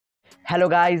Hello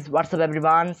guys, what's up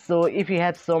everyone? So if you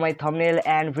have saw my thumbnail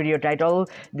and video title,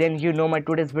 then you know my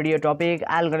today's video topic.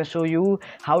 I'm gonna show you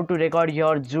how to record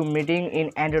your Zoom meeting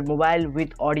in Android mobile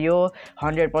with audio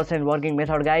 100% working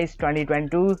method guys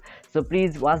 2022. So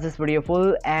please watch this video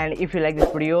full, and if you like this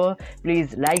video,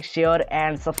 please like, share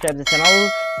and subscribe the channel.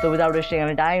 So without wasting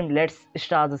any time, let's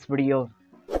start this video.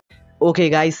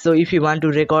 Okay guys, so if you want to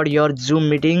record your Zoom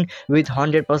meeting with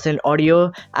 100%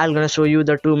 audio, I'm gonna show you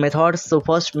the two methods. So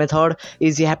first method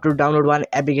is you have to download one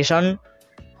application.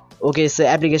 Okay, so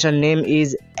application name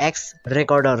is X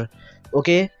Recorder.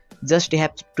 Okay, just you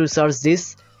have to search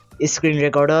this screen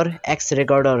recorder X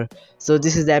Recorder. So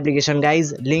this is the application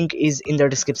guys, link is in the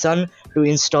description to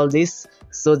install this.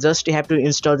 So just you have to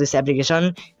install this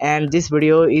application, and this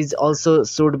video is also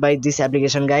shot by this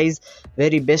application guys,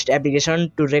 very best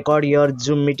application to record your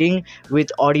Zoom meeting with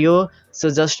audio. So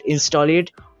just install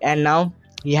it, and now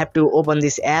you have to open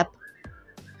this app.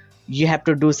 You have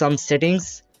to do some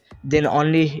settings, then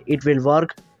only it will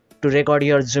work to record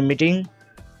your Zoom meeting.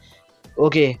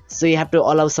 Okay, so you have to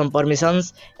allow some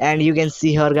permissions, and you can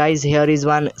see here guys, here is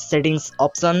one settings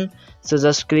option. So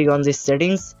just click on this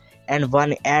settings and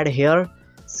one add here.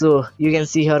 So you can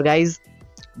see here guys,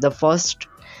 the first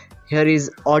here is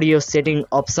audio setting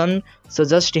option. So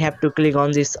just you have to click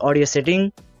on this audio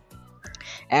setting,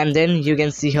 and then you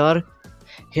can see here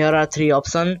are three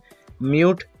options: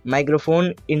 mute,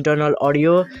 microphone, internal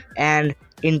audio and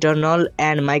internal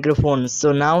and microphone.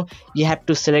 So now you have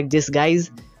to select this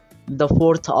guys, the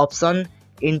fourth option,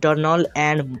 internal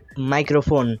and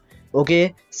microphone.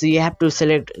 Okay, so you have to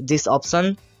select this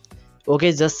option.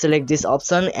 Okay, just select this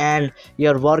option and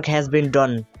your work has been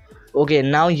done. Okay,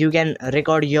 now you can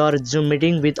record your Zoom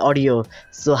meeting with audio.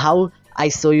 So how I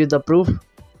show you the proof.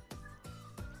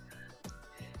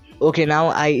 Okay, now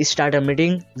I start a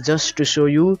meeting just to show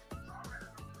you.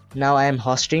 Now I am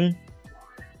hosting.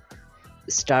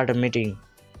 Start a meeting,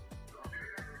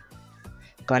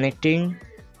 connecting.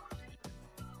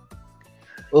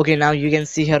 Okay, now you can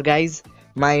see here guys,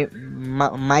 my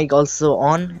mic also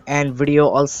on and video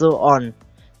also on.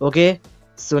 Okay,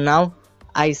 so now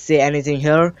I say anything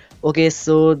here. Okay,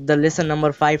 so the lesson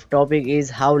number 5 topic is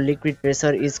how liquid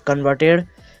pressure is converted.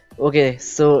 Okay,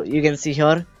 so you can see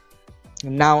here,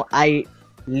 now I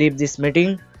leave this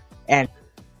meeting, and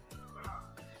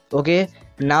okay,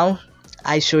 now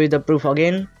I show you the proof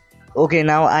again. Okay,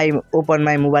 now I open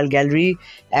my mobile gallery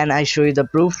and I show you the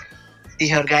proof. See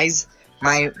here guys,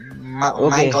 my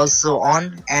mic also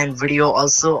on and video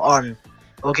also on.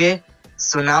 Okay,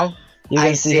 so now you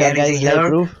can see here guys, here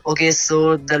proof. Okay,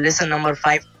 so the lesson number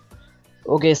 5.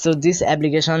 Okay, so this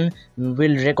application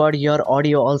will record your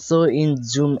audio also in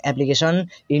Zoom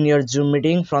application in your Zoom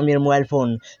meeting from your mobile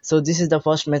phone. So this is the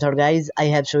first method guys, I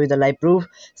have shown you the live proof.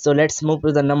 So let's move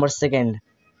to the number second.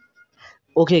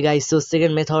 Okay guys, so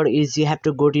second method is you have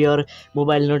to go to your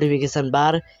mobile notification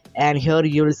bar, and here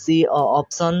you will see a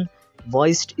option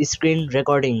voiced screen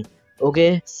recording.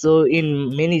 Okay, so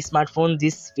in many smartphones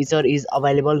this feature is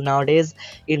available nowadays.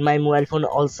 In my mobile phone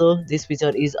also this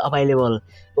feature is available.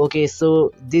 Okay,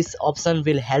 so this option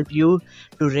will help you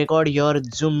to record your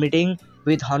Zoom meeting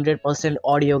with 100%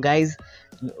 audio guys.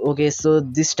 Okay, so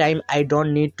this time I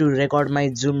don't need to record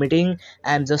my Zoom meeting,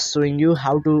 I'm just showing you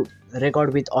how to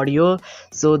record with audio.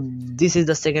 So this is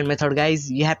the second method guys,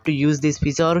 you have to use this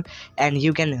feature and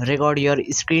you can record your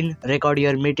screen, record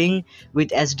your meeting with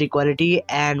HD quality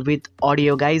and with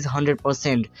audio guys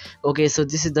 100%. Okay, so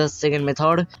this is the second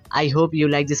method. I hope you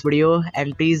like this video,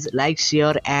 and please like,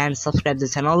 share and subscribe the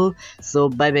channel. So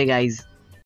bye bye guys.